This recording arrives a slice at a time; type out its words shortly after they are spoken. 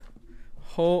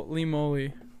Holy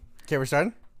moly. Okay, we're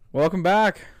starting? Welcome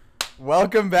back.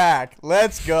 Welcome back.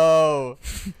 Let's go.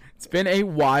 It's been a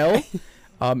while.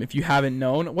 If you haven't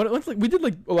known, we did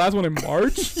like the last one in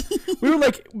March. We were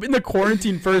like in the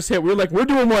quarantine first hit. We were like, we're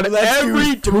doing one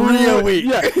every 3 a week.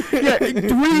 Yeah,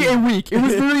 3 a week. It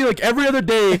was literally like every other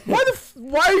day.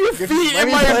 Why are your feet in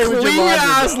my clean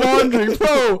ass laundry,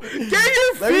 bro? Get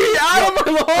your feet out of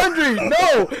my laundry.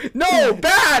 No,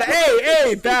 bad.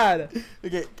 Hey, bad.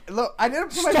 Okay, look, I didn't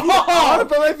put my feet. I want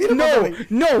to put my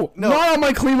feet. No, not on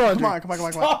my clean laundry. Come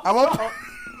on. I won't.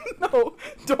 No,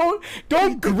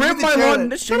 don't grip my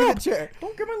laundry. Shut up.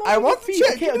 Don't grip my laundry. I want the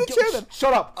chair. Okay, Give me the chair then.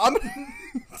 Shut up.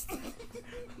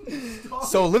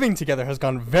 So living together has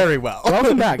gone very well.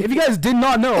 Welcome back. If you guys did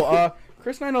not know,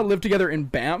 Chris and I now live together in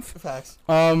Banff. Facts.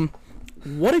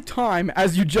 What a time,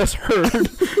 as you just heard.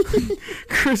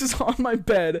 Chris is on my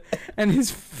bed, and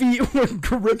his feet were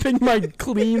gripping my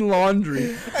clean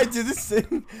laundry. I do this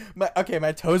thing.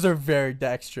 My toes are very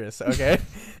dexterous, okay?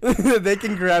 They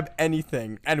can grab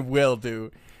anything, and will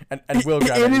do. And will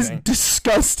grab anything. It is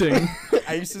disgusting.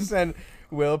 I used to send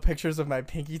Will pictures of my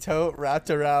pinky toe wrapped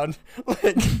around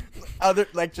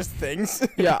just things.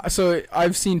 Yeah, so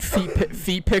I've seen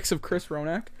feet pics of Chris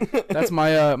Ronak. That's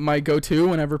my go-to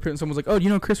whenever someone's like, "Oh, do you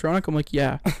know Chris Ronak?" I'm like,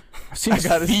 "Yeah." I've seen his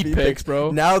feet pics,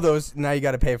 bro. Now you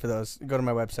got to pay for those. Go to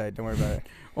my website. Don't worry about it.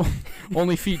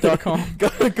 Onlyfeet.com.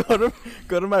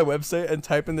 go to my website and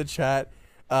type in the chat.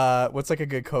 What's like a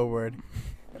good code word?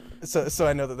 So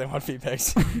I know that they want feet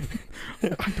pics.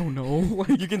 I don't know.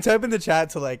 You can type in the chat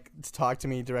to talk to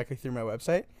me directly through my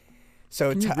website.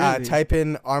 So really? Type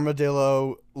in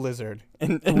armadillo lizard.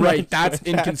 Right, that's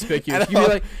inconspicuous.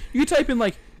 You type in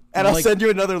and I'll send you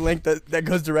another link that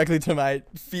goes directly to my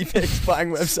feet pics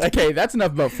buying website. Okay, that's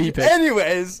enough about feet pics.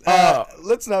 Anyways,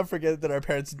 let's not forget that our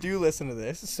parents do listen to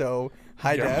this. So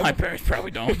hi, Dad. My parents probably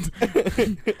don't.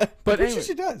 But anyway,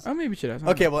 she does. Oh, maybe she does.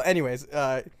 Okay, well, anyways,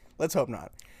 let's hope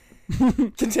not.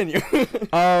 Continue.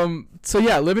 So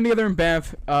yeah, living together in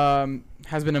Banff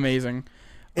has been amazing.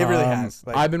 It really has.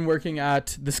 I've been working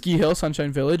at the Ski Hill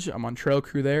Sunshine Village. I'm on trail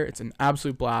crew there. It's an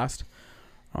absolute blast.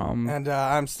 And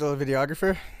I'm still a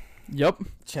videographer. Yep.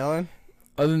 Chilling.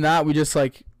 Other than that, we just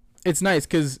it's nice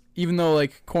because even though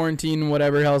quarantine,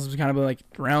 whatever else, is kind of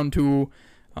round 2,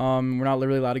 we're not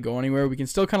literally allowed to go anywhere. We can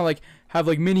still kind of have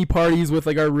mini parties with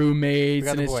our roommates,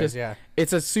 and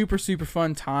it's a super super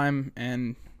fun time,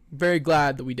 and very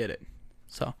glad that we did it.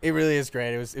 So it really is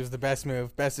great. It was the best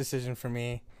move, best decision for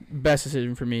me. Best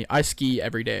decision for me. I ski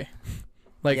every day.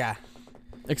 Yeah.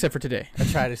 Except for today. I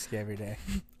try to ski every day.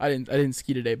 I didn't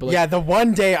ski today, but yeah, the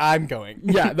one day I'm going.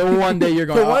 Yeah, the one day you're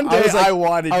going. The one day I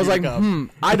wanted. I was like,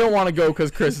 I don't want to go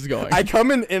because Chris is going. I come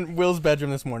in Will's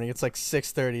bedroom this morning. It's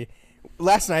 6:30.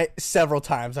 Last night, several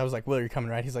times I was like, "Will, you're coming,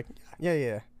 right?" He's like,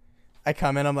 "Yeah." I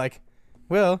come in. I'm like,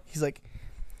 "Will?" He's like,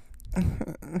 I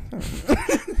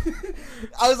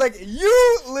was like,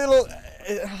 "You little."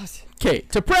 Okay,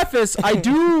 to preface, I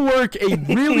do work a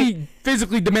really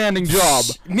physically demanding job.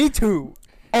 Me too.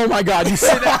 Oh my God, you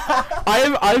sit there.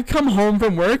 I've come home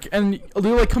from work and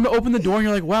you come to open the door and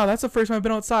you're like, wow, that's the first time I've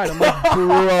been outside. I'm like,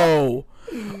 bro,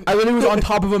 I literally was on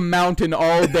top of a mountain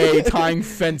all day tying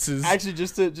fences. Actually,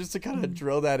 just to kind of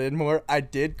drill that in more, I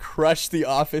did crush The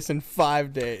Office in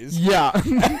 5 days. Yeah.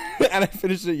 And I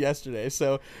finished it yesterday.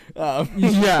 So,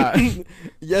 yeah.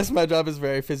 Yes, my job is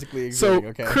very physically exerting. So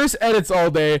okay. Chris edits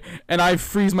all day, and I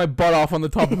freeze my butt off on the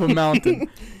top of a mountain.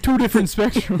 2 different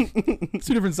spectrums.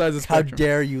 2 different sizes of spectrum. How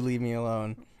dare you leave me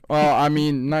alone? Well, I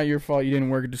mean, not your fault. You didn't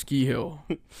work at the Ski Hill.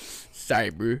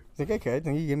 Sorry, bro. Think I could?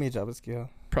 Think you give me a job at Ski Hill?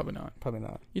 Probably not. Probably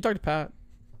not. You talk to Pat.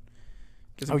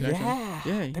 Oh, yeah.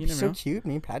 Yeah, that'd be so cute.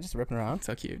 Me and Pat just ripping around.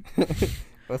 So cute.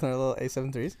 Both in our little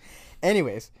A73s.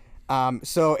 Anyways,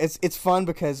 so it's fun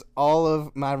because all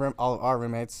of our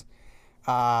roommates,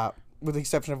 with the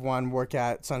exception of one, work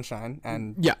at Sunshine,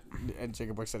 and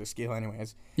Jacob works at a Ski Hill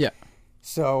anyways. Yeah.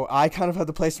 So I kind of have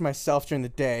the place to myself during the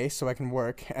day so I can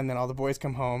work, and then all the boys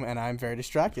come home and I'm very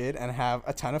distracted and have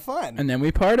a ton of fun. And then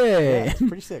we party. Yeah, it's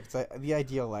pretty sick. It's the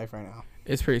ideal life right now.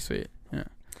 It's pretty sweet. Yeah.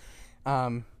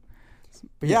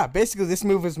 But yeah, basically this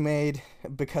move was made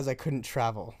because I couldn't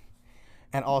travel,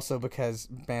 and also because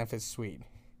Banff is sweet.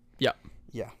 Yeah.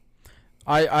 Yeah.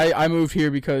 I moved here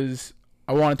because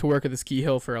I wanted to work at the Ski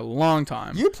Hill for a long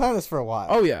time. You planned this for a while.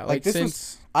 Oh yeah,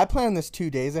 I planned this 2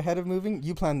 days ahead of moving.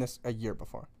 You planned this a year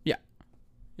before. Yeah.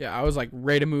 Yeah, I was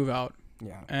ready to move out.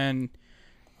 Yeah. And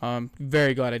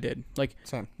very glad I did.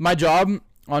 Same. My job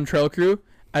on trail crew,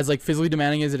 as physically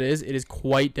demanding as it is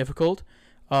quite difficult.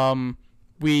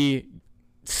 We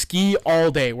ski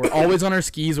all day. We're always on our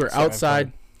skis. We're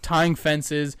outside tying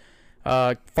fences.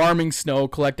 farming snow,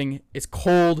 collecting. It's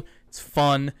cold. It's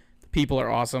fun. The people are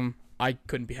awesome. I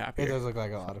couldn't be happier. It does look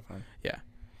like a lot of fun. Yeah.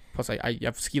 Plus,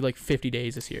 I've skied like 50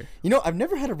 days this year. You know, I've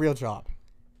never had a real job.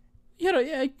 Yeah,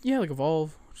 like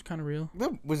Evolve, which is kind of real.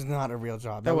 That was not a real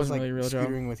job. That was wasn't like really a real job.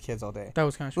 scootering with kids all day. That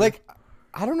was kind of like,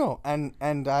 I don't know, and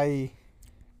I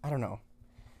don't know.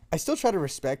 I still try to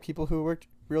respect people who work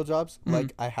real jobs. Mm-hmm.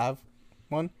 Like I have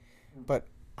one, but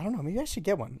I don't know. Maybe I should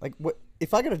get one. Like, what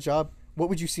if I got a job? What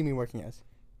would you see me working as?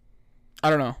 I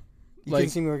don't know. You couldn't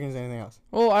see me working as anything else.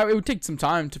 Well, it would take some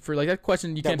time for like that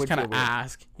question. You can't just kind of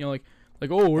ask. You know, like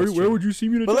oh, where would you see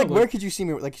me in a job? But like, where could you see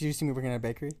me? Like, could you see me working at a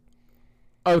bakery?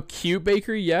 A cute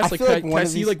bakery, yes. Like, can I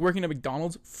see like working at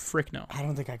McDonald's? Frick no. I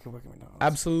don't think I could work at McDonald's.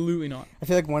 Absolutely not. I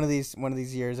feel like one of these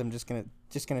years, I'm just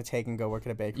gonna take and go work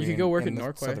at a bakery. You could go work at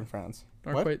Norquay, Southern France.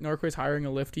 Norquay's hiring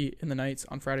a lifty in the nights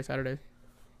on Friday, Saturday.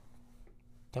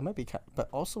 That might be, but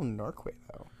also Norquay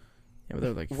though. Yeah, but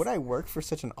they're like. Would I work for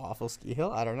such an awful ski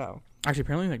hill? I don't know. Actually,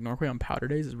 apparently, like Norquay on powder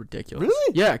days is ridiculous.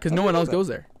 Really? Yeah, because no one else goes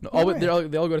there. They all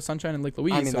go to Sunshine and Lake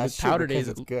Louise. I mean, so that's with powder true days,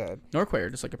 it's good. Norquay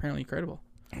are just like apparently incredible.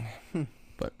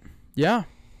 But yeah,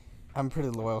 I'm a pretty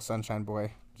loyal Sunshine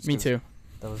boy. Me too.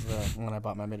 That was the when I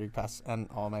bought my midweek pass, and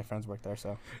all my friends worked there.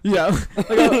 So yeah,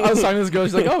 like I was talking to this girl.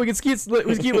 She's like, "Oh, we can ski at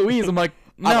Louise." I'm like,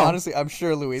 "No, I'm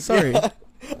sure Louise." Sorry.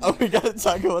 Oh, we gotta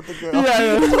talk about the girl.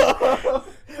 Yeah.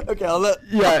 Okay, I'll let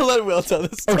Will tell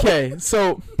this story. Okay,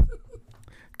 so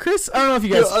Chris, I don't know if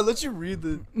you guys. I'll let you read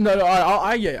the. No,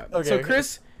 yeah. Okay, so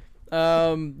Chris,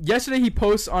 yesterday he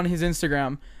posts on his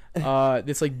Instagram,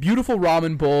 this like beautiful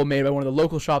ramen bowl made by one of the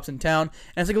local shops in town,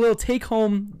 and it's like a little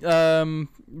take-home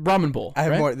ramen bowl. I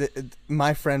have more.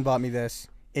 My friend bought me this.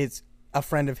 It's a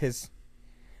friend of his.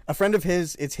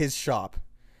 It's his shop,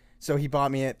 so he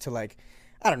bought me it to like.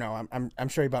 I don't know. I'm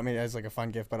sure he bought me it as like a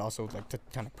fun gift, but also like to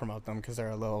kind of promote them because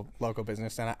they're a little local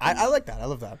business, and I like that. I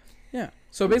love that. Yeah.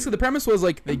 So basically, the premise was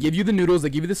like they give you the noodles, they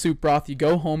give you the soup broth, you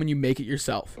go home and you make it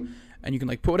yourself, and you can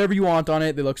like put whatever you want on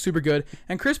it. They look super good.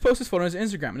 And Chris posts his photo on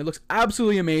his Instagram, and it looks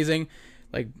absolutely amazing.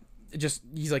 Like,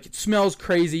 he's like, it smells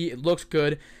crazy, it looks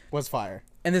good. Was fire.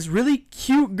 And this really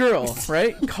cute girl,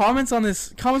 right, comments on the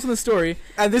story.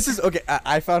 And this is okay.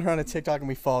 I found her on a TikTok, and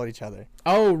we followed each other.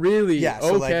 Oh, really? Yeah.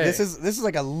 So like this is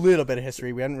like a little bit of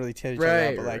history. We hadn't really told each other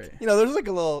out, but like there's like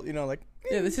a little like.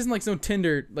 Yeah, this isn't like some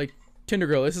Tinder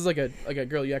girl. This is like a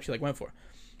girl you actually like went for.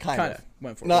 Kind of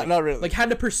went for. Not really. Like had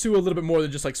to pursue a little bit more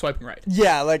than just like swiping right.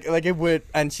 Yeah, like it would,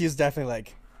 and she's definitely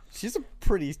like, she's a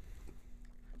pretty.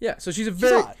 Yeah, so she's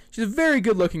a very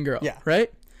good looking girl. Yeah.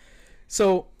 Right.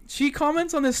 So she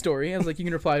comments on this story, and like you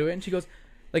can reply to it, and she goes,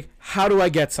 like, how do I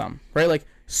get some? Right, like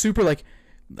super like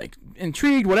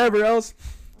intrigued, whatever else.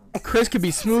 Chris could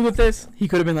be smooth with this. He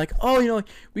could have been like, oh, like,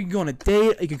 we can go on a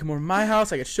date. You can come over to my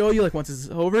house. I can show you like once it's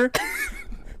over.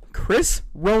 Chris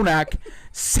Ronak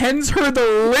sends her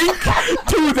the link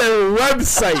to their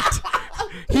website.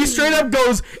 He straight up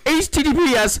goes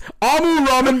https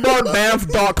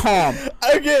amuramenbarbanff.com.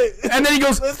 Okay. And then he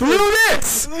goes through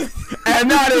this,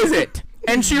 and that is it.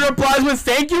 And she replies with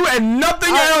thank you and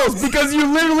nothing else because you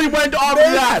literally went off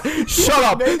that. Shut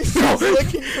up. Maybe she was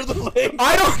looking for the link.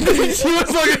 I don't think she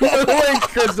was looking for the link,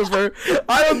 Christopher.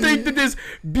 I don't think that this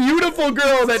beautiful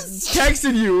girl that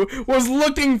texted you was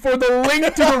looking for the link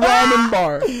to the ramen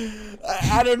bar.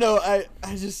 I don't know. I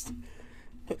just.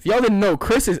 If y'all didn't know,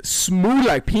 Chris is smooth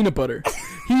like peanut butter.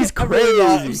 He's crazy.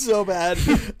 I'm so bad.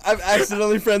 I've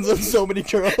accidentally friends with so many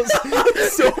girls.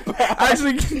 So bad.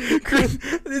 Actually, Chris,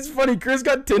 it's funny. Chris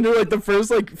got Tinder like the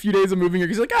first like few days of moving here.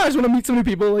 He's like, I just want to meet so many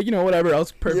people. Like, whatever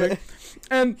else. Perfect.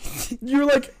 Yeah. And you're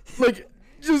like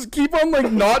just keep on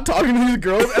like not talking to these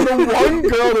girls. And the one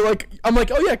girl that like, I'm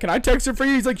like, oh yeah, can I text her for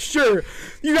you? He's like, sure.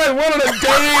 You guys went on a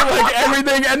date, like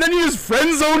everything, and then you just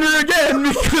friend zoned her again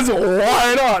because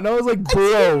why not? And I was like,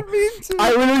 bro,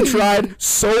 I literally tried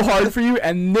so hard for you,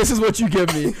 and this is what you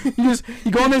give me. You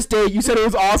go on this date, you said it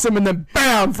was awesome, and then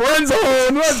bam, friend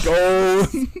zone. Let's go.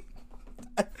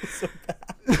 I feel so bad.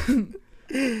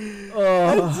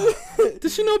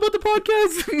 Does she know about the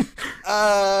podcast?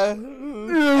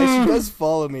 She does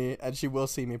follow me, and she will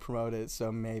see me promote it,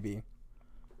 so maybe.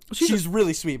 She's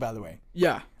really sweet, by the way.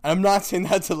 Yeah. And I'm not saying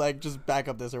that to like just back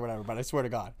up this or whatever, but I swear to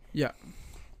God. Yeah.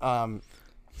 So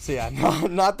yeah,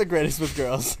 not the greatest with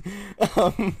girls.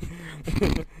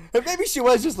 Maybe she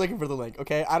was just looking for the link.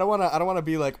 Okay, I don't wanna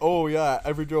be like, oh yeah,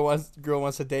 every girl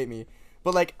wants to date me,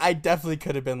 but like I definitely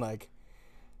could have been like.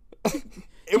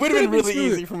 It would have been really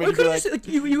easy for me to be like...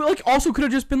 You like also could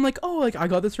have just been like, oh, like I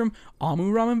got this from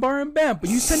Amu Ramen Bar and Bam, but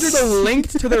you send her the link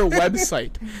to their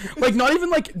website, like not even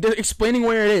like explaining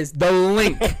where it is, the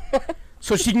link.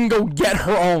 so she can go get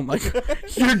her own. Like,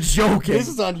 you're joking. This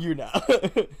is on you now.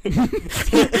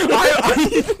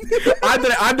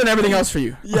 I've done everything else for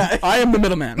you. Yeah. I am the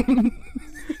middleman.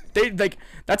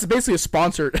 That's basically a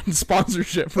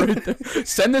sponsorship right there.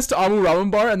 Send this to Amu Ramen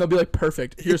Bar and they'll be like,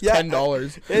 perfect. Here's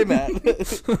 $10. Hey man.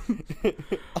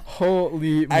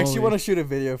 Holy moly. I actually want to shoot a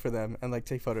video for them and like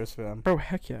take photos for them. Bro,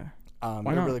 heck yeah. Why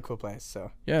not? A really cool place.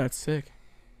 So. Yeah, that's sick.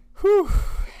 Whew.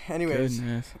 Anyways,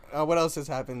 what else has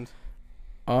happened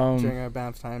during our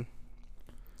Banff time?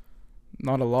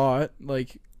 Not a lot.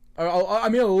 Like, I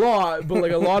mean a lot, but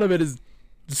like a lot of it is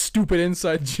stupid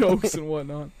inside jokes and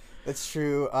whatnot. That's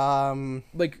true.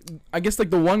 Like, I guess like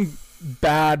the one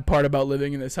bad part about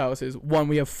living in this house is, one,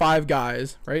 we have 5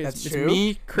 guys, right? That's it's true.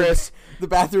 me, Chris. The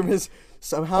bathroom is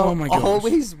somehow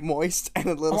always moist and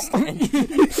a little stank.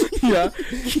 Yeah.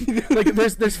 Like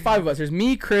there's 5 of us. There's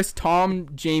me, Chris, Tom,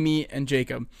 Jamie, and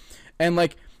Jacob. And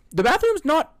like the bathroom's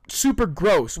not super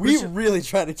gross. We really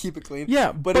try to keep it clean.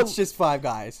 Yeah, but it's just 5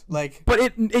 guys. Like,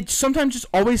 but it sometimes just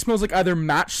always smells like either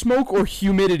match smoke or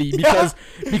humidity because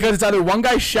it's either one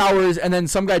guy showers and then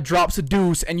some guy drops a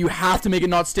deuce and you have to make it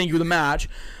not stinky with a match.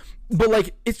 But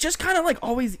like it's just kind of like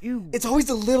always ew. It's always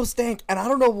a little stank, and I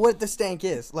don't know what the stank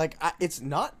is. Like it's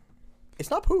not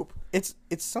poop. It's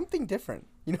something different.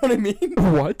 You know what I mean?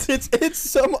 What? It's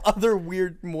some other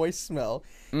weird moist smell.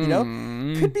 You know,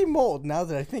 could be mold. Now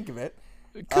that I think of it,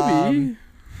 it could be.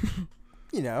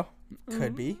 You know,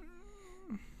 could be.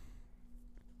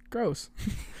 Gross.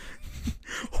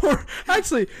 Or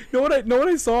actually, know what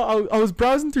I saw? I was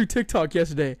browsing through TikTok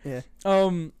yesterday. Yeah.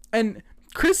 And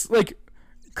Chris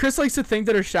likes to think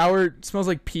that her shower smells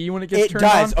like pee when it gets turned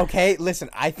on. It does. Okay, listen.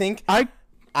 I think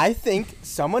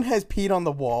someone has peed on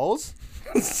the walls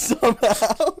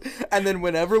somehow, and then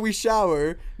whenever we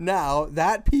shower, now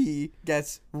that pee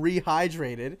gets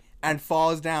rehydrated and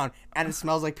falls down, and it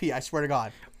smells like pee. I swear to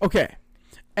God. Okay.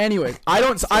 Anyways, I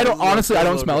don't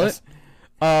smell it.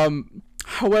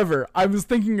 However, I was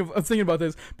thinking about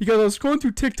this because I was scrolling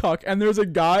through TikTok and there's a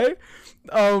guy,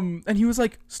 and he was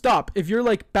like, "Stop! If your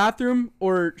like bathroom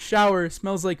or shower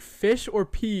smells like fish or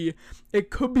pee, it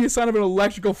could be a sign of an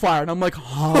electrical fire." And I'm like,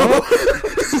 "Huh?"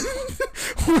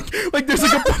 like there's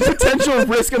like a potential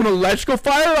risk of an electrical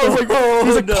fire. I was like,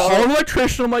 he's like, call an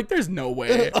electrician. I'm like, there's no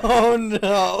way. Oh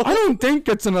no! I don't think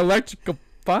it's an electrical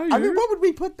fire. I mean, what would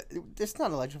we put? It's not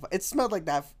electrical. It smelled like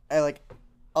that. Like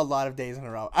a lot of days in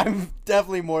a row. I'm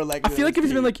definitely more likely. I feel like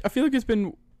it's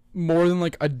been more than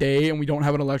like a day and we don't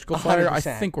have an electrical fire. 100%. I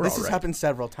think we're all right. This has happened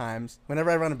several times.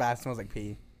 Whenever I run a bath, it smells like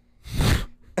pee.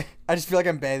 I just feel like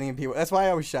I'm bathing in pee. That's why I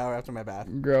always shower after my bath.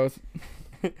 Gross.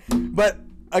 But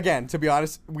again, to be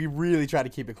honest, we really try to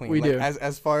keep it clean. We do.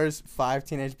 As far as 5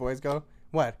 teenage boys go.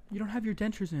 What? You don't have your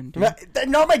dentures in, dude. They're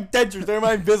not my dentures. They're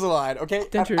my Invisalign, okay?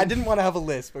 I didn't want to have a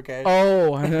lisp, okay?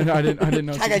 Oh, I didn't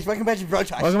know. Hi, guys. Welcome back to Bro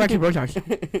Talk. Welcome back to Bro Talk.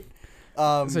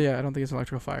 So, yeah, I don't think it's an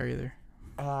electrical fire either.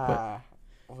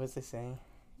 What was they saying?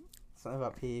 Something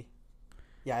about pee.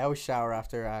 Yeah, I always shower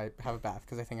after I have a bath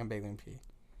because I think I'm bathing in pee.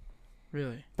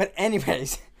 Really? But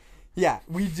anyways, yeah,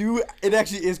 we do. It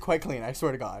actually is quite clean. I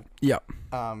swear to God. Yeah.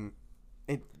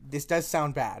 This does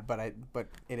sound bad, but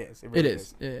it is. It really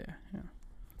is. Yeah.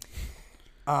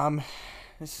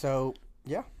 So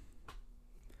yeah.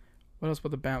 What else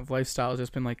about the Banff lifestyle has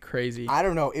just been like crazy? I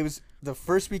don't know. It was the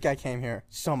first week I came here.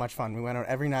 So much fun. We went out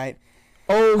every night.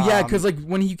 Oh yeah, because like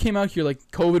when you came out here, like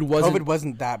COVID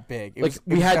wasn't that big.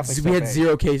 We had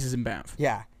 0 cases in Banff.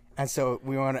 Yeah, and so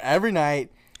we went out every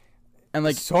night. And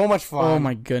like so much fun. Oh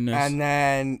my goodness. And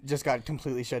then just got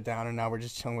completely shut down, and now we're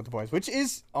just chilling with the boys, which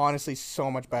is honestly so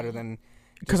much better than.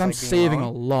 Because I'm saving a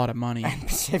lot of money. I'm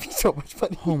saving so much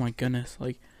money. Oh my goodness!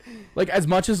 Like as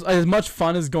much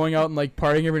fun as going out and like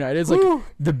partying every night is, like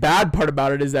the bad part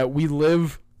about it is that we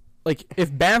live, like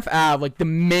if Banff Ave, like the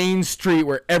main street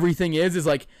where everything is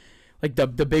like the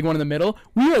big one in the middle.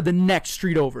 We are the next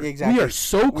street over. Exactly. We are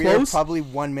so close. We are probably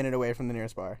 1 minute away from the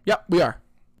nearest bar. Yep, we are.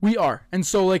 We are. And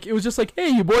so, like, it was just like, hey,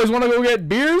 you boys want to go get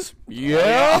beers?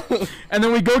 Yeah. And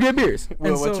then we go get beers.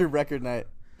 Will, what's your record night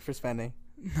for spending?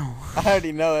 No. I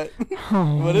already know it.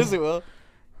 Oh. What is it, Will?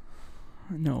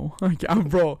 No.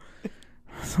 Bro,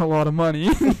 it's a lot of money.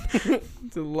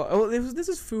 It's a lot. Oh, this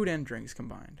is food and drinks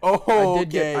combined. Oh, I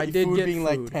did food get being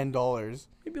food. Like $10.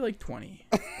 Maybe like 20.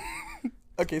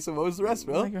 Okay, so what was the rest,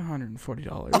 Will? Like $140.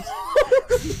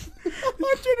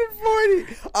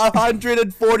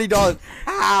 $140.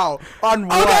 How? On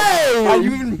what? Okay. How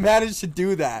you even managed to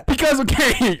do that? Because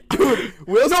dude,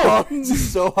 Will's tolerance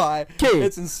is so high. Okay,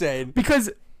 it's insane. Because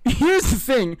here's the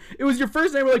thing: it was your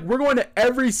first night. We're going to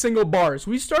every single bar. So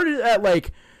we started at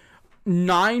like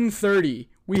 9:30.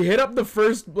 We hit up the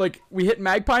first, like, we hit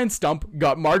Magpie and Stump,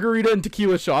 got margarita and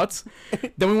tequila shots.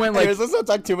 Then we went, like... Anyways, let's not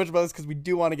talk too much about this because we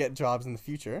do want to get jobs in the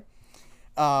future.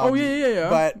 Yeah. But yeah,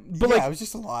 like, it was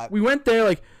just a lot. We went there,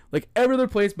 like every other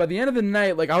place. By the end of the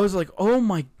night, like, I was like, oh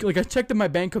my... Like, I checked in my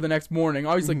bank the next morning.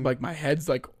 I was, like, my head's,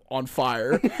 like, on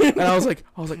fire. And I was like,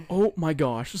 oh my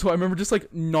gosh. So I remember just,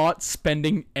 like, not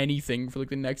spending anything for,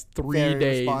 like, the next 3 days.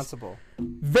 Very responsible.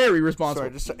 Very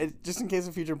responsible. Sorry, just in case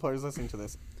of future employers listening to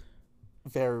this.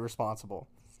 Very responsible.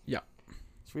 Yeah.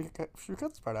 Should we cut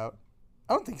this part out?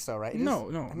 I don't think so, right? No.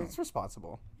 I mean, it's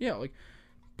responsible. Yeah, like,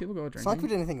 people go out drinking. It's not like we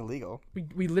did anything illegal.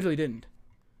 We literally didn't.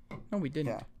 No, we didn't.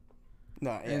 Yeah.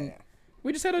 No, yeah.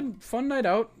 We just had a fun night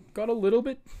out. Got a little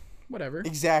bit, whatever.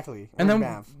 Exactly. And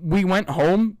then we went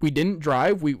home. We didn't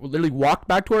drive. We literally walked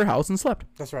back to our house and slept.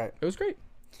 That's right. It was great.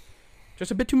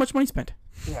 Just a bit too much money spent.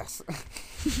 Yes.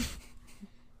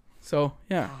 So,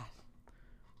 yeah.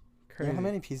 You know how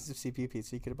many pieces of CPU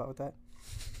pizza you could have bought with that?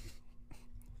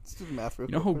 Let's do the math real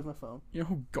quick. Where's my phone? You know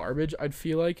how garbage I'd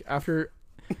feel like after...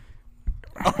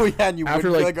 Oh, yeah, and you would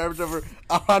feel like garbage over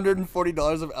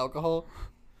 $140 of alcohol?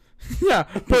 Yeah,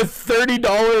 but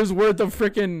 $30 worth of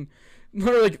freaking...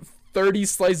 like 30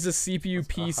 slices of CPU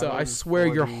pizza. I swear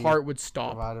your heart would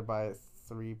stop. Divided by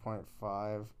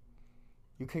 3.5.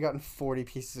 You could have gotten 40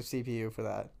 pieces of CPU for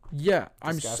that. Yeah,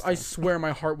 I swear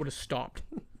my heart would have stopped.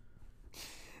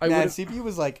 CPU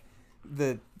was like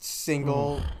the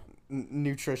single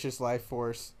nutritious life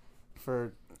force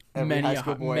for every high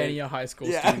school boy. Many a high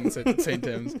school students at St.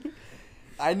 Tim's.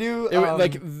 I knew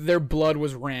like their blood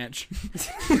was ranch.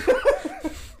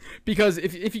 Because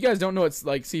if you guys don't know what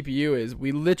like CPU is,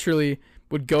 we literally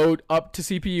would go up to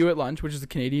CPU at lunch, which is the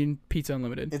Canadian Pizza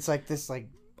Unlimited. It's like this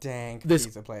dank this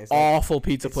pizza place. Awful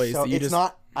pizza place. So it's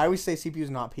not. I always say CPU is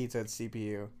not pizza. It's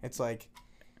CPU. It's like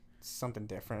something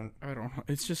different. I don't know.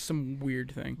 It's just some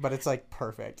weird thing. But it's like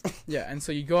perfect. Yeah, and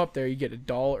so you go up there, you get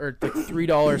 $1 or like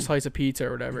 $3 slice of pizza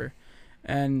or whatever,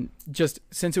 and just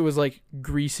since it was like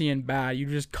greasy and bad, you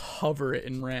just cover it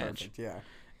in ranch. Perfect, yeah.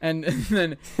 And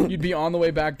then you'd be on the way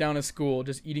back down to school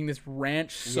just eating this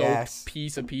ranch-soaked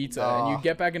piece of pizza. And you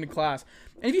get back into class.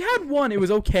 And if you had one, it was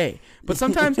okay. But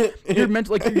sometimes you're meant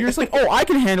to, like, you're just like, oh, I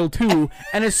can handle two.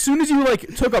 And as soon as you,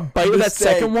 like, took a bite of that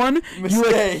second one,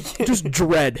 you, like, just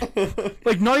dread.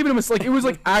 Like, not even a mistake. Like, it was,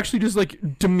 like, actually just,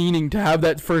 like, demeaning to have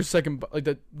that second, like,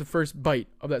 the first bite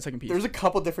of that second piece. There's a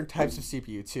couple different types of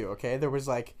CPU, too, okay? There was,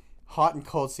 like, hot and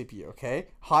cold CPU, okay?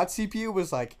 Hot CPU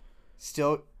was, like,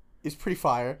 still... It's pretty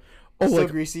fire. So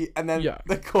greasy. And then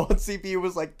the cold CPU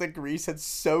was like the grease had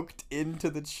soaked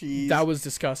into the cheese. That was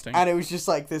disgusting. And it was just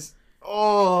like this.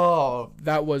 Oh.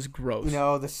 That was gross. You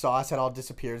know, the sauce had all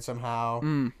disappeared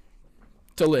somehow.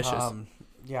 Delicious.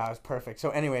 Yeah, it was perfect.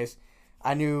 So anyways,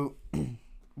 I knew,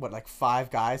 like 5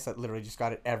 guys that literally just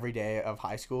got it every day of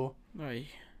high school. Ay.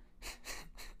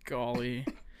 Golly.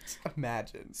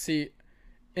 Imagine. See...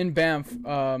 In Banff,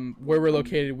 where we're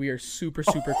located, we are super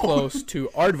close to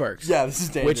Aardvarks. Yeah, this is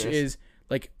dangerous. Which is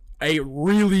like a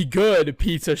really good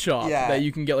pizza shop that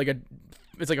you can get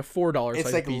it's like a $4 slice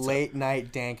It's like pizza. Late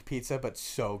night dank pizza, but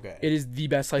so good. It is the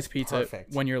best slice pizza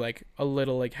when you're like a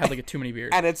little like had like too many beers.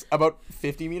 And it's about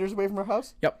 50 meters away from our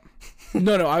house? Yep.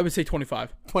 No, I would say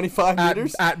 25. 25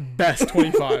 meters? At best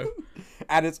 25.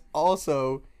 And it's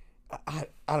also I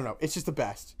don't know, it's just the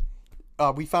best.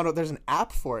 We found out there's an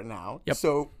app for it now,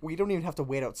 so we don't even have to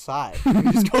wait outside. We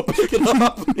just go pick it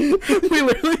up. We'll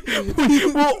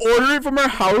order it from our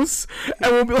house,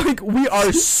 and we'll be like, we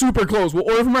are super close. We'll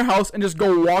order from our house and just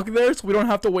go walk there, so we don't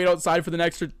have to wait outside for the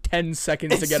next 10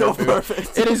 seconds to get our food.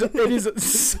 Perfect. It is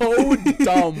so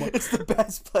dumb. It's the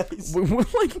best place. We're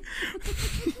like.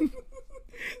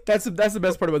 That's the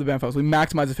best part about the Banff house. We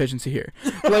maximize efficiency here.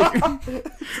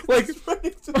 Like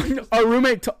our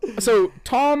roommate. So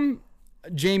Tom.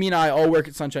 Jamie and I all work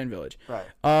at Sunshine Village.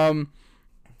 Right.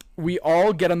 We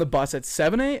all get on the bus at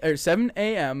 7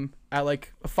 a.m. at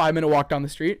like a 5-minute walk down the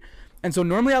street. And so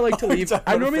normally I like to leave.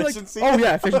 I normally efficiency?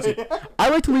 Efficiency. I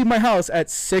like to leave my house at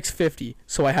 6:50.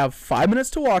 So I have 5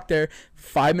 minutes to walk there,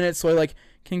 5 minutes so I like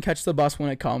can catch the bus when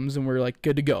it comes and we're like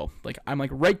good to go. Like I'm like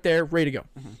right there, ready to go.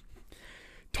 Mm-hmm.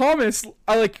 Thomas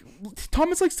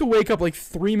likes to wake up like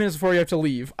 3 minutes before you have to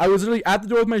leave. I was literally at the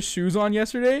door with my shoes on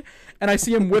yesterday, and I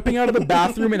see him whipping out of the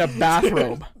bathroom in a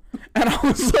bathrobe. And I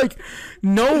was like,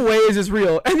 no way is this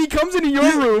real. And he comes into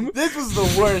your room. This was the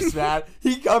worst, man.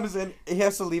 He comes in. He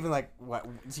has to leave in like, what?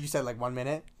 You said like 1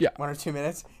 minute? Yeah. 1 or 2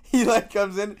 minutes. He like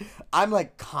comes in. I'm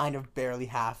like kind of barely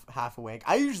half awake.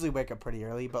 I usually wake up pretty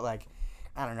early, but like,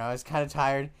 I don't know. I was kind of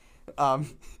tired.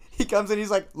 He comes in, he's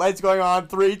like, lights going on,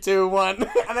 3, 2, 1.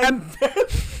 And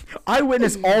I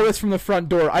witness all this from the front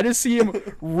door. I just see him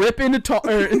rip into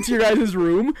your guys'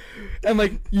 room, and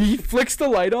like he flicks the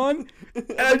light on,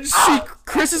 and I just see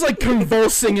Chris is like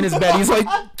convulsing in his bed. He's like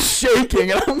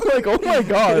shaking, and I'm like, oh my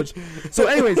gosh. So,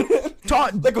 anyways,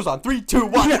 that goes on 3, 2,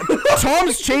 1. Yeah,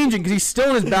 Tom's changing because he's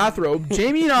still in his bathrobe.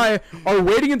 Jamie and I are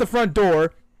waiting at the front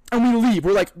door, and we leave.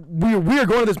 We're like, we are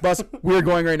going to this bus. We're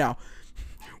going right now.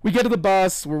 We get to the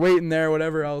bus. We're waiting there.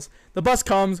 Whatever else. The bus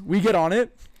comes. We get on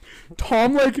it.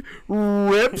 Tom like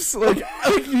rips like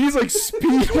he's like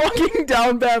speed walking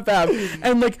down Bath Ave,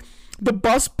 and like the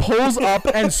bus pulls up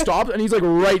and stops, and he's like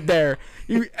right there.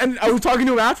 And I was talking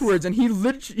to him afterwards, and he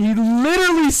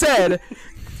literally said,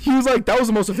 he was like, that was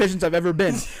the most efficient I've ever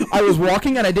been. I was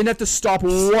walking and I didn't have to stop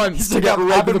once to get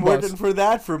right to the bus. I've been working for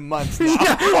that for months now.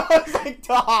 Yeah. I was like,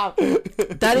 Tom.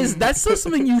 That's still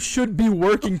something you should be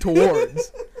working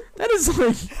towards. That is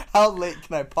like, how late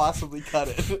can I possibly cut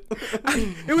it?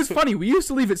 It was funny. We used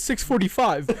to leave at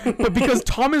 6:45, but because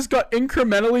Thomas got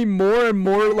incrementally more and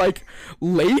more like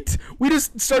late, we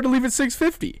just started to leave at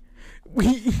 6:50.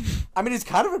 I mean, it's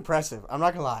kind of impressive. I'm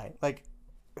not gonna lie. Like,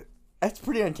 that's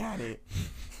pretty uncanny.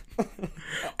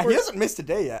 He hasn't missed a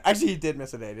day yet. Actually, he did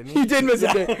miss a day, didn't he? He did miss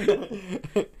a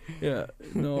day. Yeah.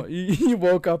 No, he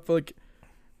woke up like.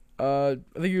 I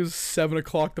think it was 7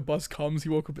 o'clock. The bus comes. He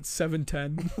woke up at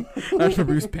 7:10. I remember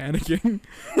he was panicking.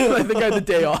 I think I had the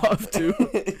day off too.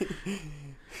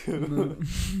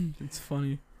 It's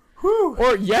funny. Whew.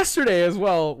 Or yesterday as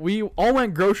well. We all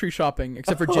went grocery shopping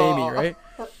except for Jamie, right?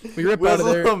 We ripped out of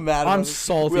there. I'm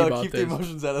salty about keep this. The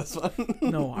emotions out of this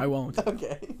one. No, I won't.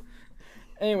 Okay.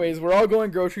 Anyways, we're all going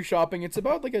grocery shopping. It's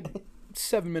about like a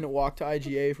 7-minute walk to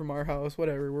IGA from our house.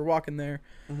 Whatever. We're walking there.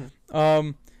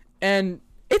 Mm-hmm. And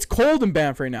it's cold in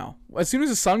Banff right now. As soon as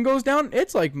the sun goes down,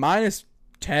 it's like -10,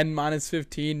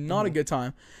 -15. Not a good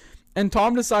time. And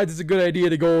Tom decides it's a good idea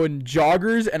to go in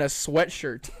joggers and a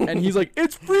sweatshirt. And he's like,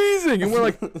 it's freezing. And we're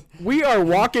like, we are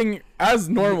walking as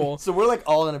normal. So we're like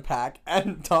all in a pack.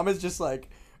 And Tom is just like,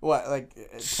 what, like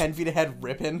 10 feet ahead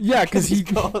ripping? Yeah, because he's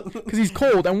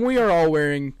cold. And we are all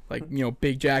wearing like, you know,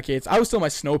 big jackets. I was still in my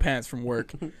snow pants from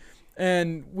work.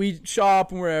 And we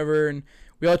shop and wherever. And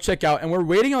we all check out, and we're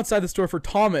waiting outside the store for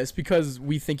Thomas because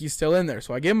we think he's still in there.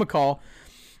 So I give him a call.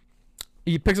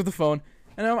 He picks up the phone,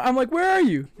 and I'm like, where are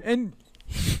you? And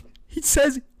he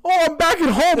says, oh, I'm back at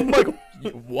home. I'm like,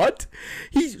 what?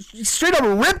 He straight up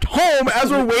ripped home as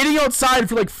we're waiting outside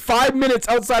for like 5 minutes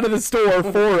outside of the store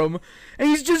for him. And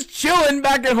he's just chilling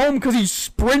back at home because he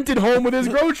sprinted home with his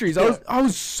groceries. I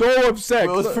was so upset.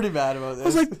 I was pretty mad about this. I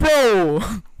was like, bro,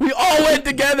 we all went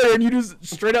together, and you just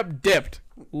straight up dipped,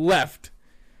 left.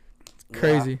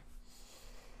 Crazy.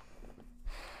 Yeah.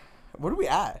 What are we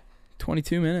at?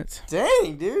 22 minutes.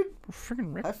 Dang, dude. We're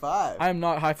freaking ripped. High five. I am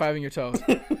not high-fiving your toes.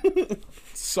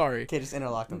 Sorry. Okay, just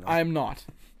interlock them. I am not.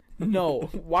 No.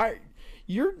 Why?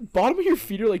 Your bottom of your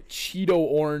feet are like Cheeto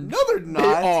orange. No, they're not.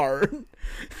 They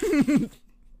are.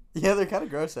 Yeah, they're kind of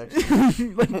gross,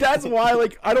 actually. Like, that's why,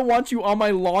 like, I don't want you on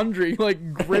my laundry,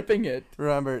 like, gripping it.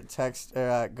 Remember, text,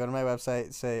 go to my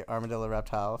website, say Armadillo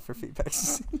Reptile for feet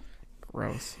pics.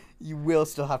 Gross. You will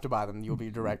still have to buy them. You'll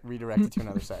be redirected to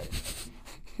another site.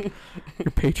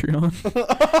 Your Patreon.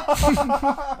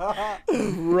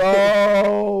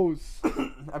 Gross.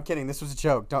 I'm kidding. This was a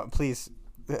joke. Don't, please.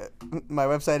 My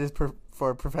website is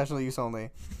for professional use only.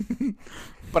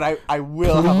 But I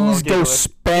will have a little go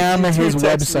spam his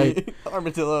website.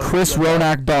 Armadillo.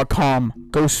 ChrisRonak.com.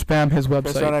 Go spam his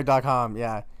website. ChrisRonak.com,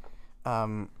 yeah.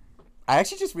 I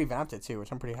actually just revamped it too,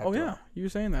 which I'm pretty happy about. Oh, yeah. You were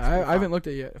saying that. I haven't looked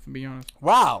at it yet, if I'm being honest.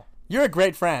 Wow. You're a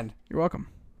great friend. You're welcome.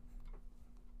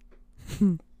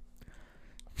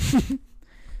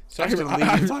 Sorry,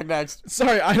 talk next.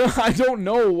 Sorry, I don't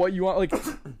know what you want. Like,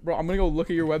 bro, I'm gonna go look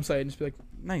at your website and just be like,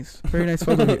 nice, very nice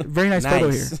photo here. Very nice photo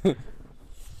here.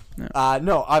 No.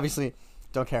 No, obviously,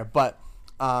 don't care. But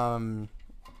I'm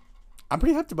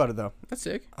pretty hyped about it though. That's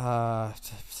sick.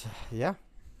 Yeah.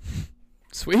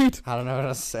 Sweet. I don't know what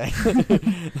else to say.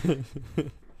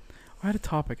 I had a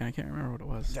topic and I can't remember what it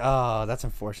was. Oh, that's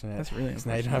unfortunate. That's really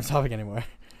unfortunate. Now you don't have a topic anymore.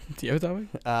 Do you have a topic?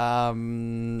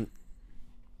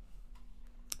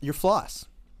 Your floss.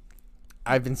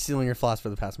 I've been stealing your floss for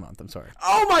the past month. I'm sorry.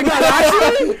 Oh my god,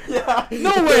 actually? Yeah.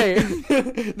 No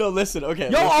way. No, listen, okay.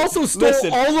 Y'all also stole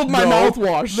all of my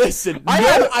mouthwash. Listen.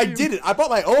 I didn't. I bought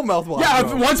my own mouthwash.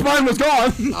 Yeah, once mine was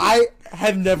gone. I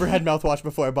have never had mouthwash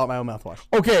before I bought my own mouthwash.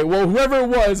 Okay, well, whoever it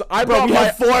was, I bought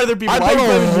four other people. I bought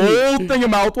a whole thing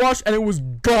of mouthwash, and it was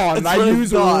gone. I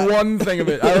used one thing of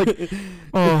it.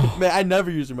 Man, I never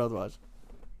used your mouthwash.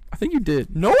 I think you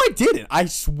did. No, I didn't. I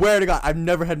swear to God, I've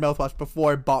never had mouthwash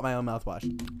before I bought my own mouthwash.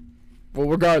 Well,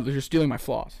 regardless, you're stealing my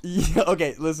floss. Yeah,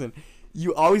 okay, listen.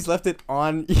 You always left it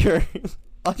on your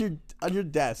on your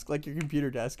desk, like your computer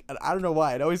desk. And I don't know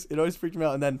why. It always freaked me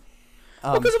out. And then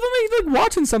because if I'm like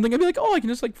watching something, I'd be like, oh, I can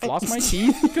just like floss my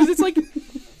teeth because it's like.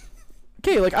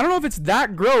 Okay, like I don't know if it's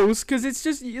that gross because it's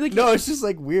just like. No, it's just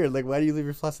like weird. Like, why do you leave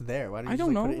your floss there? Why do you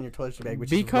just, put it in your toiletry bag,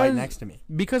 which is right next to me?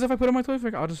 Because if I put it in my toiletry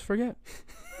bag, I'll just forget.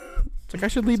 It's like I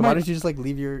should leave so why don't you just like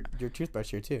leave your toothbrush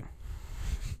here too?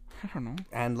 I don't know.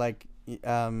 And like,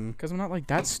 because I'm not like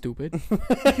that stupid.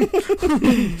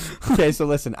 Okay, so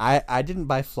listen, I didn't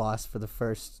buy floss for the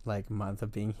first like month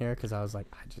of being here because I was like,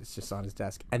 it's just on his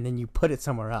desk, and then you put it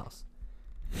somewhere else,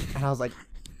 and I was like.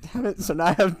 Damn it! So now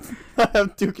I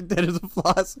have 2 containers of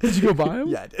floss. Did you go buy them?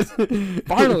 Yeah, I did.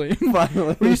 Finally.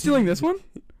 Finally. Were you stealing this one?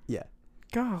 Yeah.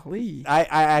 Golly. I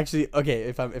actually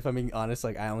if I'm being honest,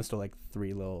 like I only stole like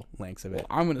 3 little lengths of it. Well,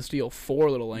 I'm gonna steal 4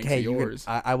 little lengths of yours.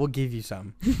 I will give you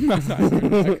some. I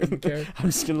couldn't care. I'm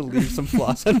just gonna leave some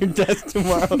floss on your desk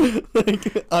tomorrow,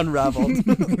 like unraveled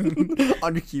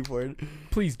on your keyboard.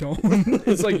 Please don't.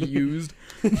 It's like used.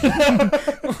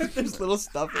 There's little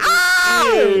stuff in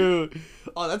it. Ew.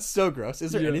 Oh, that's so gross.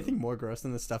 Is there anything more gross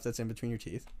than the stuff that's in between your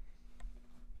teeth?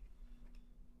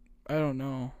 I don't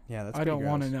know. Yeah, that's. I don't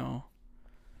want to know.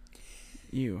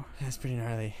 That's pretty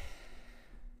gnarly.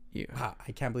 Wow,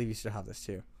 I can't believe you still have this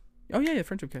too. Oh yeah,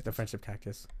 friendship cactus. The friendship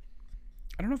cactus.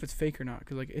 I don't know if it's fake or not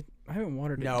because like I haven't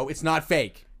watered it. No, it's not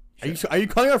fake. Are you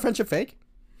calling our friendship fake?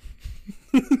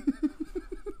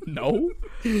 No.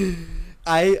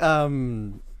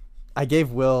 I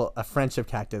gave Will a friendship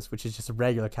cactus, which is just a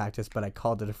regular cactus, but I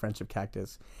called it a friendship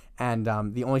cactus. And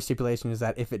the only stipulation is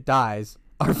that if it dies,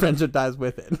 our friendship dies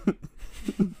with it.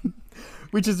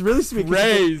 Which is really sweet.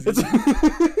 Crazy.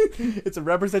 It's a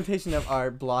representation of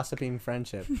our blossoming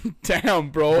friendship. Damn,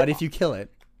 bro. But if you kill it,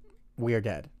 we are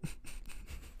dead.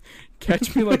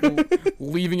 Catch me like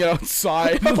leaving it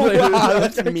outside. Oh, wow,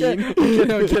 that's mean. I'm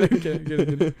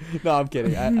kidding. No, I'm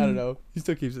kidding. I don't know. He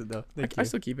still keeps it though. I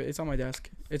still keep it. It's on my desk.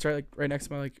 It's right next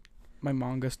to my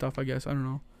manga stuff. I guess I don't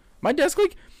know. My desk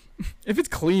if it's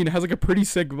clean, it has like a pretty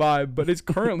sick vibe, but it's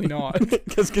currently not.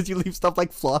 Because you leave stuff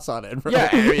like floss on it, bro.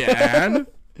 Yeah.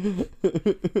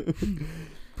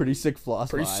 Pretty sick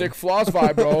floss. Pretty sick floss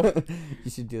vibe, bro.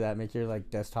 You should do that. Make your like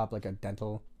desktop like a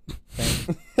dental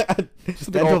thing.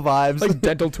 Dental vibes, like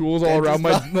dental tools all around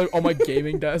my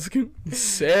gaming desk.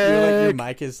 Sick. Your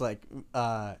mic is like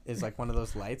one of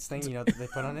those lights thing, you know, that they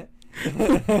put on it.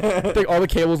 Like all the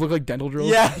cables look like dental drills.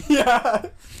 Yeah.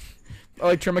 I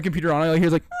like turn my computer on. I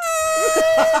hear like.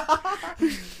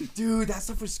 Dude, that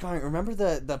stuff was scarring. Remember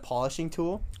the polishing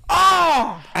tool?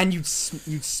 Ah! And you'd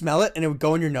smell it, and it would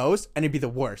go in your nose, and it'd be the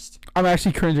worst. I'm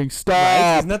actually cringing. Stop.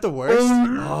 Right? Isn't that the worst?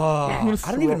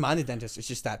 I don't even mind the dentist. It's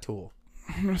just that tool.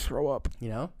 I'm gonna throw up. You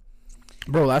know?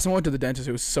 Bro, last time I went to the dentist,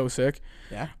 it was so sick.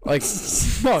 Yeah? Like,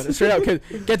 no, straight up,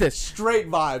 get this. Straight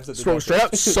vibes at the dentist. Straight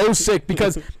up, so sick.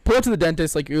 Because pull up to the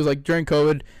dentist, like, it was, like, during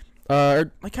COVID,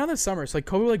 or, like, kind of the summer. So, like,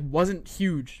 COVID, like, wasn't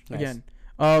huge again.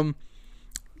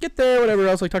 Get there, whatever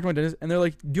else, like, talk to my dentist, and they're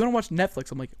like, do you want to watch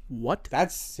Netflix? I'm like, what?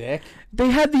 That's sick.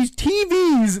 They had these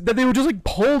TVs that they would just, like,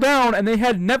 pull down, and they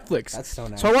had Netflix. That's so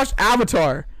nice. So I watched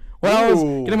Avatar while I was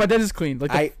getting my dentist cleaned.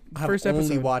 Like, I first have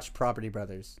episode. only watched Property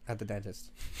Brothers at the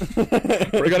dentist. We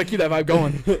gotta keep that vibe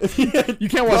going. You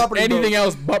can't watch anything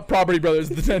else but Property Brothers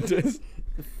at the dentist.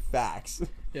 Facts.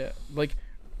 Yeah, like,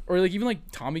 or like even like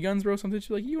Tommy Guns, bro. Something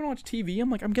she's like, you wanna watch TV? I'm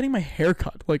like, I'm getting my hair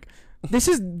cut. Like, this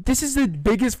is the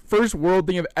biggest first world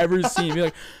thing I've ever seen. Be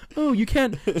like, oh, you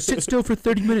can't sit still for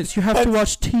 30 minutes. You have to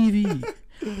watch TV.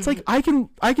 It's like I can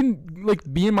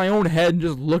like be in my own head and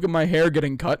just look at my hair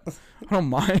getting cut. I don't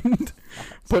mind.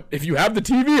 But if you have the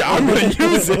TV, I'm gonna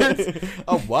use it.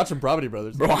 I'm watching Property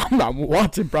Brothers. Bro, I'm not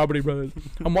watching Property Brothers.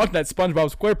 I'm watching that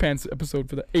SpongeBob SquarePants episode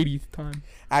for the 80th time.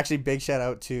 Actually, big shout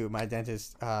out to my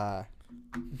dentist,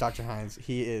 Dr. Hines.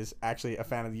 He is actually a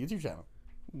fan of the YouTube channel.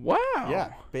 Wow.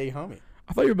 Yeah, big homie.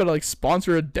 I thought you were about to like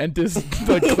sponsor a dentist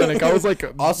clinic. I was like,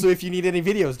 also, if you need any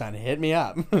videos done, hit me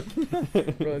up. Bro,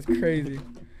 that's crazy.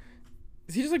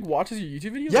 Does he just like watches your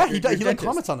YouTube videos? Yeah, he does. He like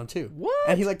comments on them too. What?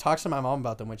 And he like talks to my mom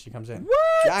about them when she comes in. What?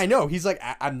 Yeah, I know. He's like,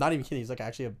 I'm not even kidding. He's like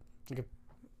actually a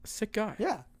sick guy.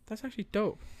 Yeah. That's actually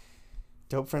dope.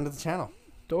 Dope friend of the channel.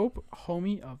 Dope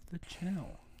homie of the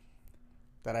channel.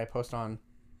 That I post on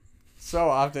so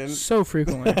often. So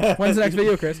frequently. When's the next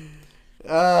video, Chris?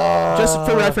 Just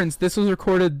for reference, this was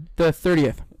recorded the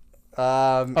 30th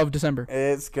of December.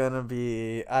 It's gonna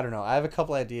be, I don't know. I have a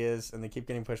couple ideas and they keep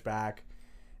getting pushed back.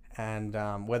 And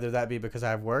whether that be because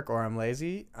I have work or I'm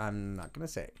lazy, I'm not gonna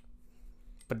say.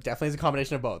 But it definitely is a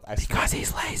combination of both. I swear. Because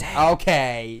he's lazy.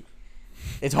 Okay.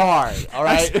 It's hard. All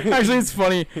right. Actually, it's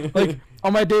funny. Like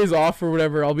on my days off or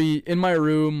whatever, I'll be in my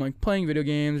room like playing video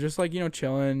games, just like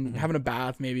chilling, having a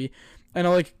bath maybe, and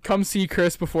I'll like come see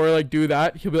Chris before I like do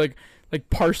that. He'll be like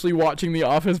partially watching The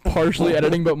Office, partially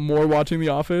editing, but more watching The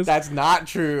Office. That's not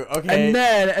true. Okay. And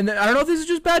then I don't know if this is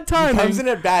just bad timing. Comes in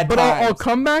at bad but times. I'll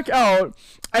come back out,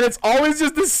 and it's always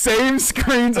just the same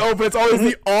screens open. It's always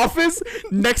The Office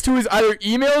next to his either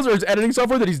emails or his editing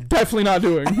software that he's definitely not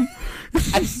doing.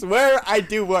 I swear I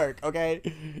do work. Okay.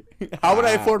 How would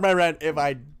I afford my rent if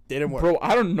I didn't work? Bro,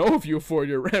 I don't know if you afford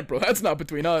your rent, bro. That's not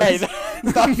between us. Hey,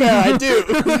 that's not fair. I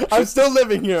do. I'm still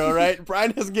living here. All right.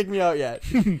 Brian hasn't kicked me out yet.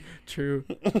 True.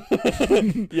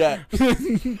 Yeah.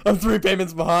 I'm 3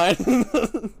 payments behind.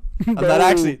 I'm not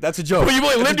actually. That's a joke. But you've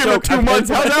only lived here for 2 months.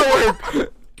 How's that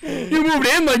work? You moved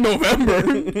in like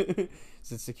November.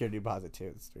 It's a security deposit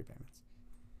too. It's 3 payments.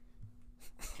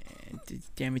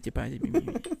 Damn it, deposit.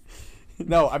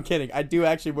 No, I'm kidding. I do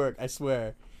actually work. I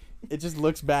swear. It just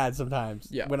looks bad sometimes.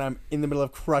 Yeah. When I'm in the middle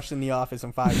of crushing The Office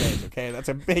in 5 days. Okay, that's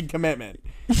a big commitment.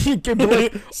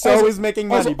 So is making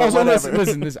money, but also whatever.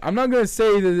 listen. I'm not gonna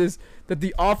say that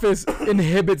The Office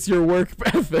inhibits your work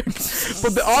ethic,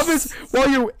 but The Office,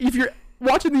 if you're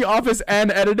watching The Office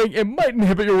and editing, it might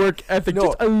inhibit your work ethic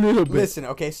just a little bit. Listen,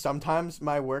 okay. Sometimes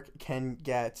my work can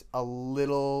get a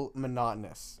little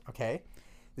monotonous. Okay.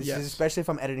 This is especially if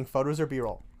I'm editing photos or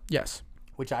B-roll. Yes.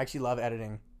 Which I actually love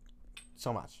editing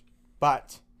so much.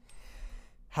 But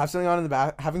having something on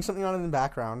in the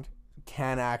background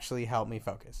can actually help me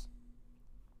focus.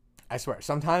 I swear.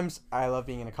 Sometimes I love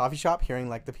being in a coffee shop, hearing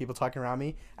like the people talking around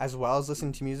me, as well as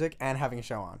listening to music and having a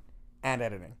show on and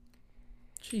editing.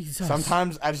 Jesus.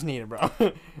 Sometimes I just need it, bro.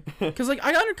 Because like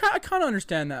I kind of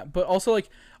understand that, but also like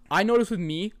I notice with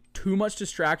me too much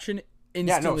distraction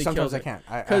instantly sometimes kills I it. can't.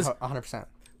 I 100%.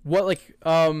 What like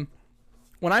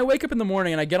when I wake up in the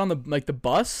morning and I get on the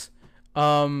bus,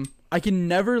 I can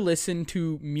never listen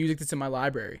to music that's in my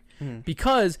library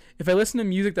because if I listen to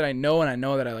music that I know and I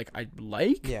know that I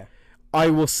like, yeah, I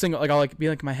will sing like I'll like be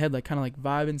like in my head like kind of like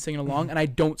vibing, singing along, and I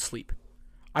don't sleep.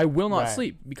 I will not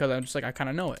sleep because I'm just like I kind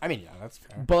of know it. I mean, yeah, that's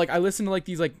fair. But like I listen to like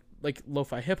these like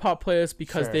lo-fi hip hop playlists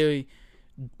because they're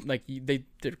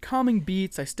calming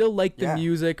beats. I still like the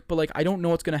music, but like I don't know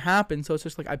what's gonna happen, so it's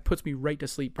just like it puts me right to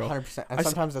sleep, bro. 100%. And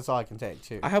sometimes that's all I can take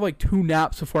too. I have like 2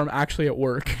 naps before I'm actually at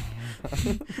work.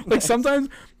 Like sometimes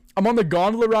I'm on the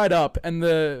gondola ride up, and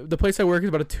the place I work is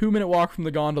about a 2-minute walk from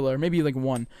the gondola, or maybe like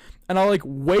 1. And I'll like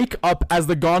wake up as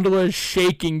the gondola is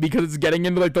shaking because it's getting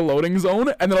into like the loading zone,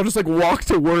 and then I'll just like walk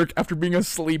to work after being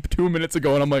asleep 2 minutes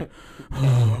ago, and I'm like,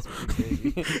 oh.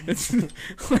 It's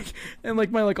like, and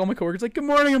like all my coworkers like, good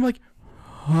morning. I'm like,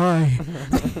 hi.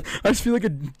 I just feel like a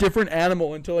different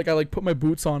animal until like I like put my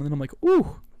boots on, and then I'm like,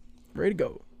 ooh, ready to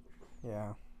go.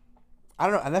 Yeah, I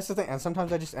don't know, and that's the thing. And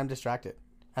sometimes I just am distracted,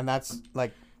 and that's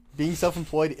like being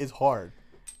self-employed is hard.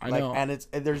 I know, and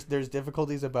there's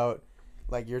difficulties about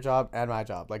like your job and my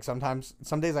job. Like some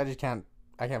days I can't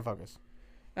focus.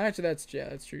 Actually, that's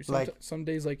true. Some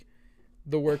days like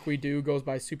the work we do goes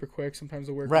by super quick. Sometimes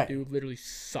the work we do literally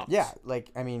sucks. Yeah,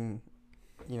 like I mean,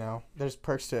 there's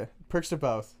perks to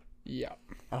both. Yeah.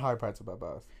 And hard parts about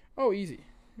both. Oh, easy.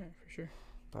 Yeah, for sure.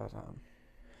 But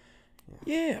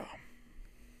yeah.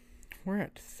 We're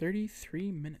at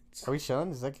 33 minutes. Are we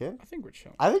chilling? Is that good? I think we're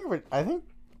chilling. I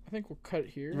think we'll cut it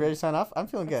here. You ready to sign off? I'm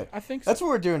feeling good. I think so. That's what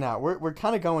we're doing now. We're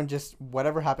kind of going just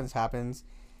whatever happens.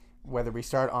 Whether we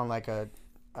start on like a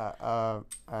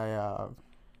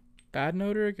bad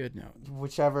note or a good note.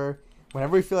 Whichever.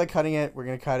 Whenever we feel like cutting it, we're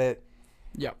gonna cut it.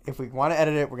 Yep. If we want to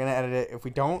edit it, we're gonna edit it. If we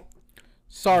don't,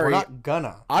 we're not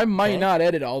gonna. I might not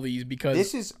edit all these because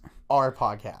this is our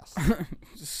podcast.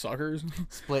 Suckers.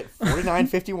 Split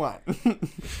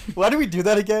 49-51. Why do we do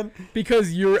that again?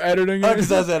 Because you're editing it. Oh,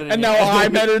 because I was editing and now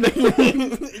I'm editing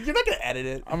it. You're not gonna edit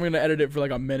it. I'm gonna edit it for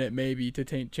like a minute maybe to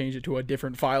change it to a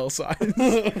different file size.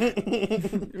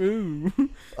 Ooh.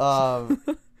 Oh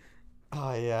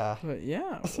yeah. But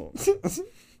yeah. Well,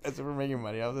 as if we're making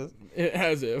money off this.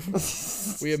 As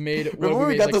if we have made. Remember when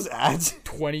we got those ads?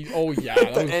 20. Oh yeah.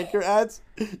 The Anchor ads.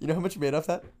 You know how much you made off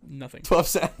that? Nothing. 12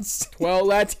 cents. Well,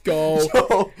 let's go.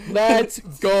 Yo. Let's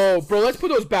go, bro. Let's put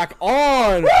those back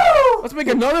on. Woo! Let's make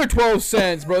another 12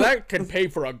 cents, bro. That can pay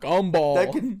for a gumball.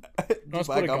 That can. Let's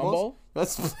put a gumball.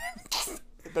 That's.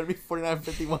 It better be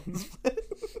 49-51 split.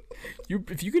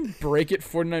 If you can break it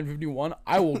 49.51,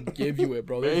 I will give you it,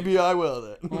 bro. Maybe I will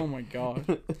then. Oh my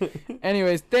god.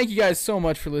 Anyways, thank you guys so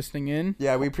much for listening in.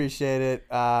 Yeah, we appreciate it.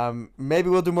 Maybe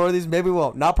we'll do more of these. Maybe we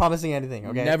won't. Not promising anything.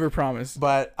 Okay. Never promise.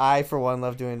 But I, for one,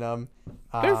 love doing them.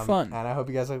 They're fun, and I hope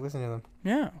you guys like listening to them.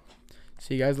 Yeah.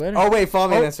 See you guys later. Oh wait, follow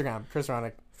me on Instagram, Chris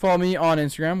Ronick. Follow me on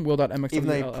Instagram, will.mxwll. Even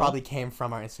though you probably came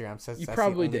from our Instagram, so You that's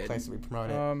probably the only did. place that we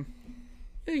promote it.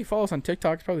 Yeah, you can follow us on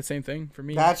TikTok. It's probably the same thing for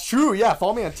me. That's true. Yeah,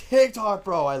 follow me on TikTok,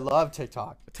 bro. I love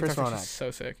TikTok. Chris TikTok's Ronak. just so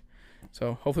sick.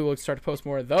 So hopefully we'll start to post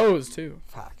more of those too.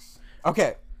 Facts.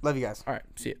 Okay, love you guys. All right,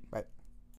 see you. Bye.